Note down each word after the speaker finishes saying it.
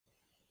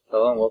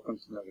Hello and welcome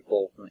to another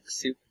bowl of mixed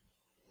soup.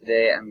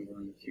 Today I'm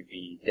going to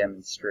be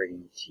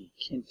demonstrating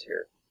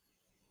Tkinter.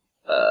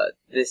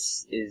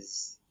 This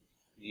is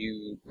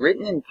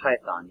written in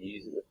Python. You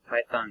use it with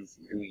Python's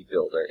GUI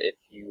builder. If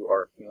you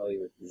are familiar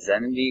with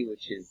Zenity,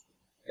 which is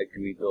a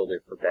GUI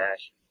builder for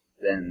Bash,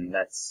 then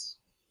that's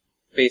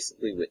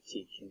basically what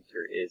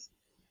Tkinter is.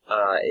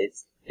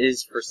 It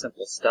is for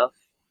simple stuff.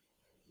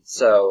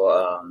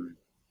 So,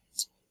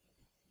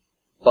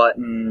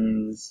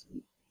 buttons,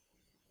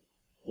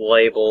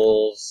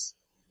 labels,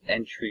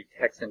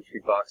 text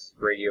entry boxes,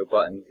 radio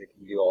buttons, it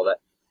can do all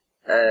that.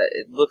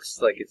 It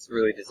looks like it's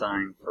really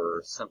designed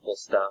for simple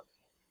stuff.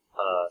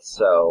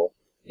 So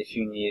if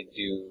you need to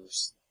do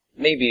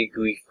maybe a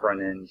GUI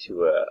front end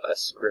to a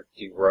script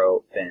you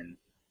wrote, then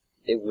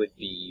it would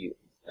be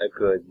a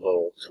good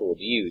little tool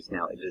to use.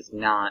 Now, it is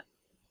not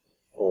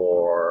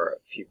for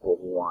people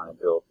who want to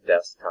build a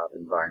desktop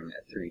environment,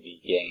 a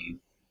 3D game,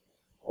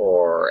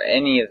 or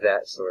any of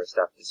that sort of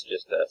stuff. It's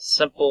just a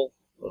simple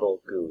little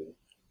GUI.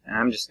 And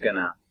I'm just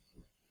gonna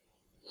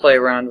play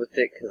around with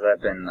it because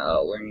I've been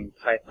learning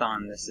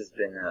Python. This has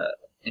been an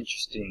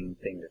interesting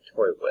thing to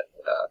toy with.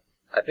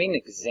 I've made an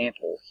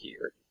example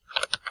here.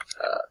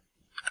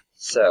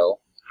 So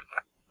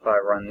if I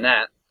run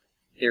that,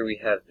 here we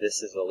have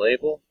this as a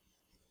label,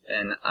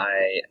 and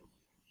I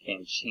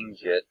can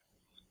change it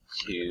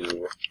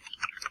to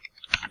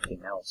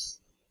something else.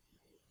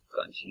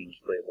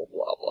 Unchanged label,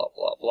 blah blah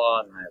blah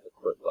blah, and I have a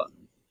quit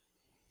button.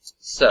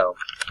 So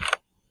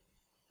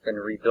I'm going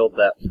to rebuild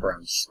that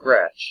from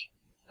scratch.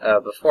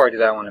 Before I do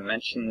that, I want to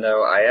mention,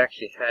 though, I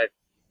actually had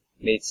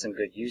made some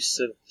good use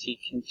of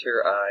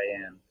Tkinter.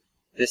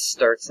 This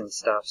starts and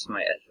stops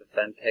my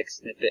FFmpeg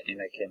snippet, and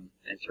I can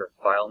enter a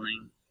file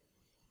name,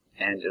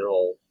 and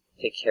it'll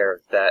take care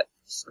of that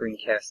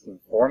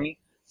screencasting for me.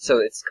 So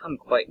it's come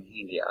quite in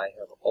handy. I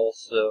have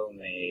also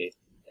made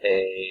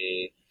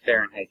a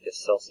Fahrenheit to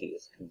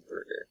Celsius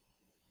converter,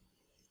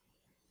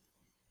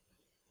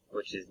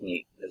 which is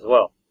neat as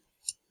well.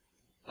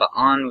 But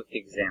on with the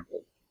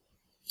example.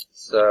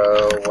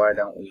 So why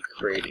don't we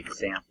create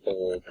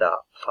example.py,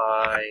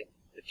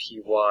 the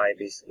py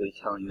basically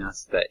telling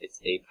us that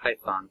it's a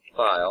Python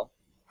file,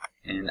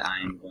 and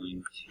I'm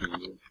going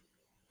to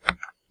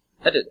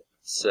edit it.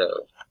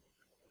 So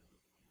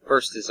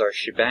first is our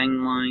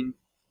shebang line,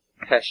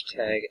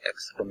 hashtag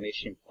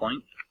exclamation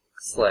point,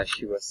 /usr/bin/n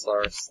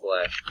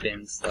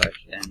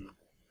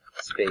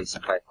space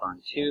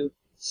Python2.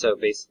 So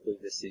basically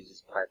this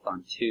uses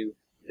Python2.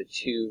 The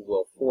 2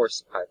 will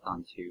force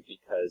Python 2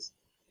 because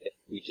if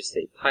we just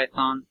say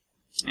Python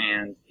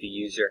and the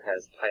user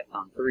has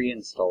Python 3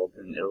 installed,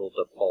 then it will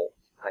default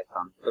to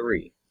Python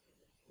 3,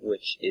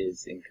 which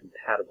is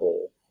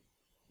incompatible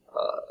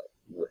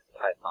with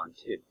Python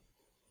 2.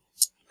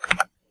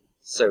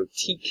 So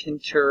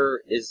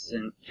Tkinter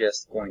isn't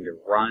just going to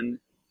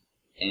run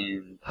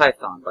in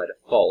Python by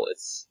default.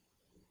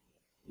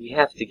 We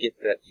have to get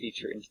that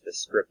feature into the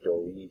script,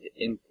 or we need to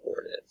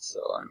import it.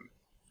 So I'm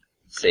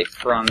say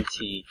from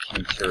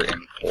Tkinter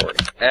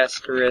import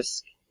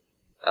asterisk.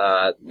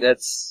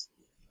 That's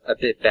a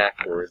bit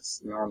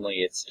backwards.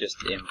 Normally it's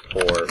just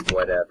import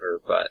whatever,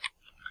 but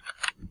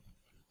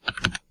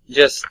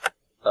just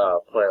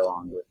play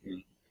along with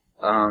me.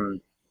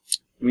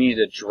 We need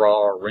to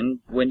draw a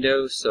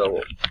window,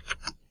 so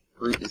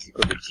root is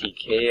equal to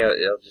tk.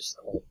 I'll just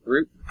call it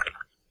root.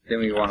 Then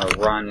we want to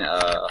run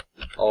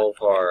all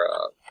of our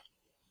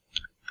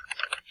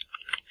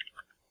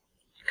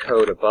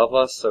code above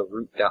us, so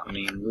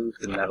root.main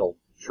loop, and that'll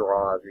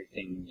draw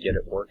everything and get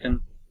it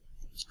working.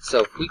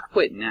 So if we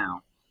quit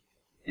now,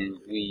 and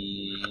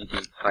we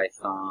do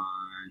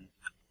python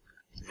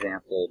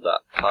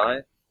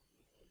example.py,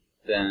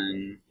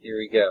 then here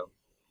we go.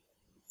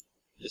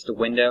 Just a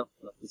window,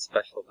 nothing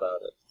special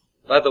about it.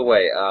 By the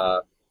way,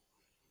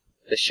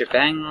 the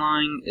shebang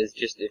line is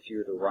just if you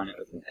were to run it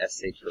with an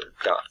sh or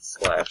a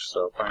 /.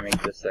 So if I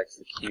make this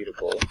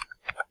executable,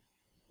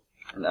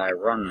 and I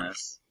run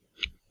this,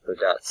 so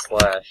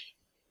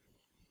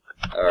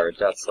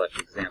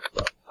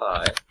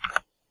 /example.py.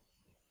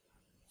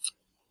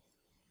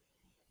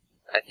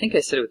 I think I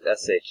said it with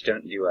sh,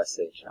 don't do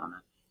sh on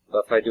it.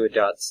 But if I do a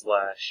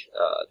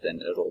 /,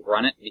 then it'll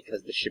run it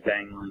because the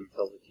shebang line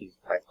tells it to use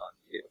Python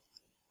 2.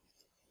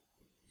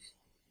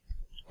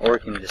 Or we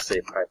can just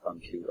say Python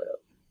 2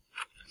 whatever.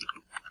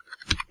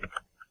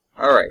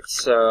 Alright,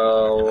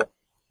 so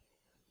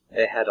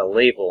it had a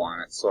label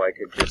on it, so I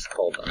could just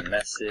call the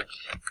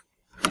message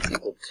is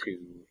equal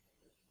to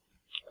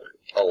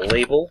a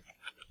label.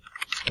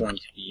 It's going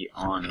to be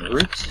on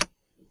root,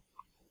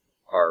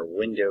 our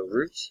window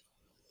root,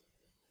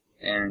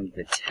 and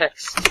the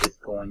text is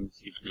going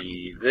to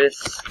be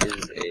this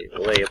is a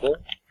label.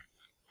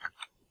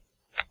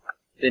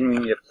 Then we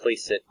need to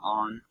place it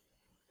on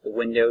the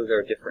window. There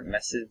are different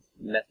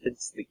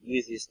methods. The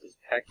easiest is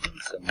packing,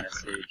 so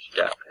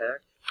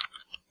message.pack.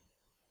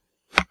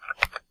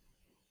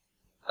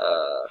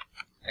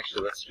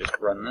 Actually, let's just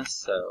run this.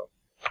 So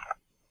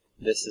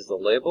this is the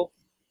label.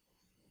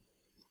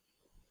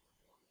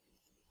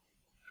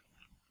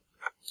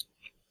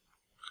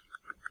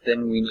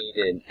 Then we need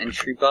an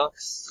entry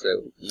box,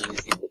 so E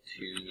is equal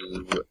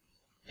to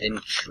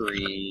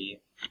entry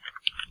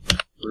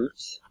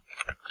root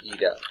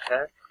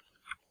E.pack.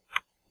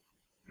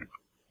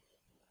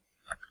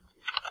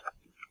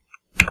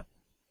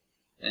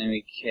 And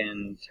we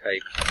can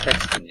type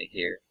text into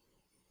here.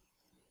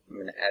 I'm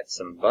going to add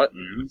some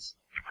buttons.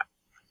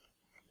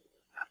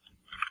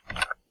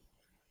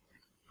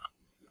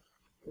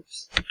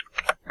 Oops.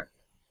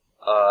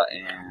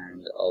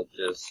 And I'll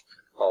just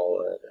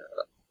call it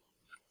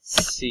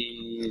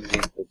C is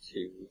equal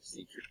to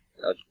C.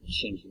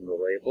 Changing the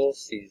label.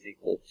 C is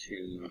equal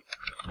to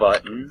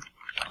button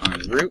on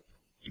root.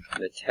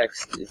 The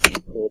text is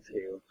equal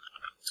to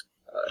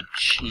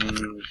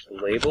change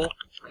label,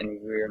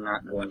 and we're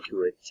not going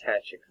to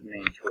attach a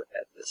command to it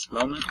at this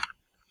moment,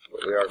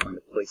 but we are going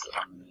to place it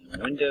on the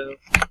main window.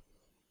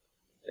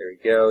 There we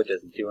go. It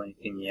doesn't do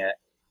anything yet,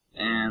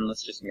 and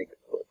let's just make a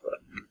quit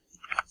button.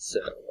 So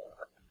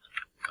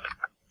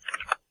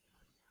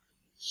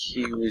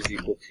Q is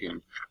equal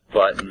to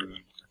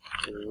button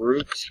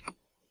root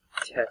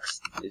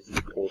text is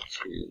equal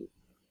to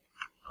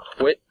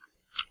quit.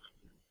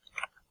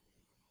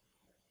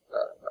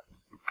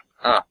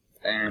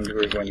 And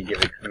we're going to give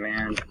a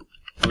command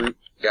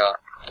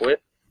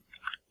root.quit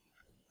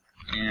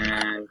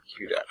and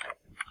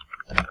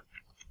q.quit.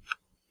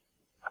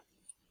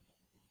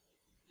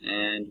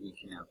 And we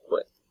can now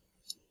quit.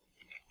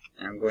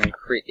 And I'm going to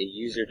create a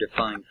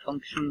user-defined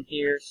function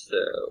here,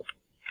 so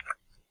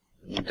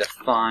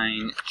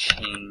define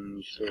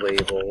change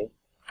label,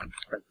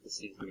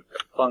 parentheses, make the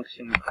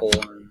function,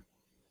 colon,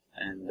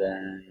 and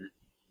then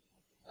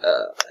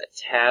a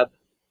tab,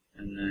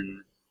 and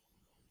then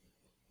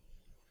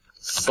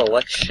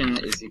selection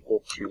is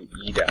equal to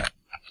e.get.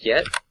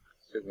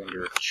 So we're going to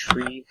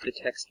retrieve the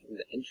text from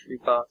the entry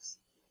box,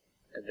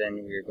 and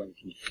then we're going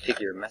to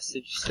configure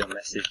message, so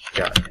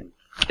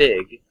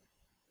message.config,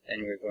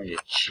 and we're going to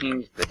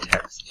change the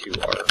text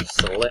to our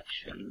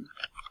selection,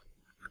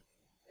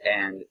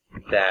 and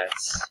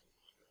that's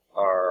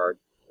our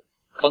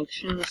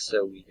function.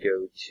 So we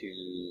go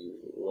to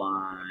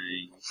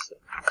line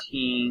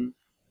 17,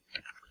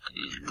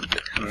 and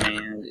the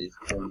command is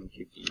going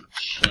to be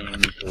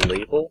change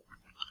label,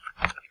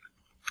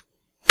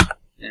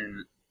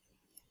 and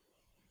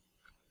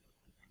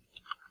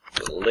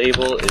the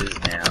label is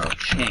now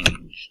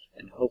changed,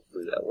 and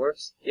hopefully that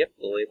works. Yep,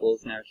 the label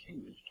is now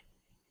changed.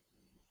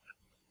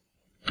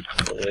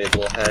 The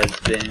label has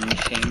been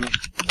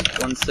changed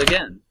once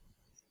again.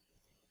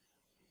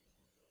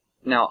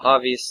 Now,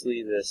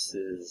 obviously, this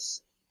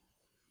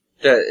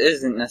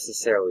isn't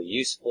necessarily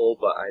useful,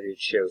 but I did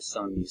show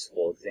some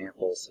useful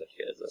examples, such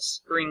as a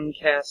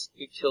screencast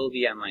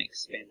utility. I might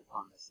expand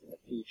upon this in the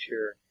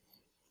future.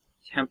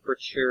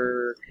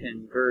 Temperature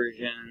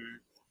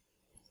conversion.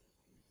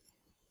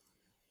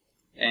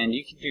 And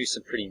you can do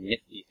some pretty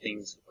nifty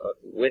things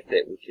with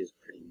it, which is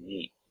pretty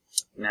neat.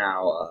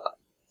 Now,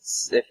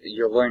 if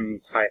you're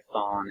learning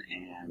Python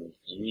and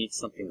you need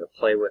something to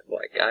play with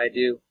like I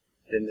do,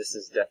 then this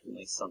is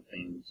definitely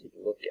something to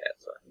look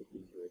at. So I hope you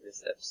enjoyed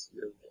this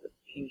episode of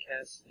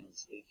PingCasts, and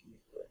stay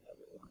tuned for it.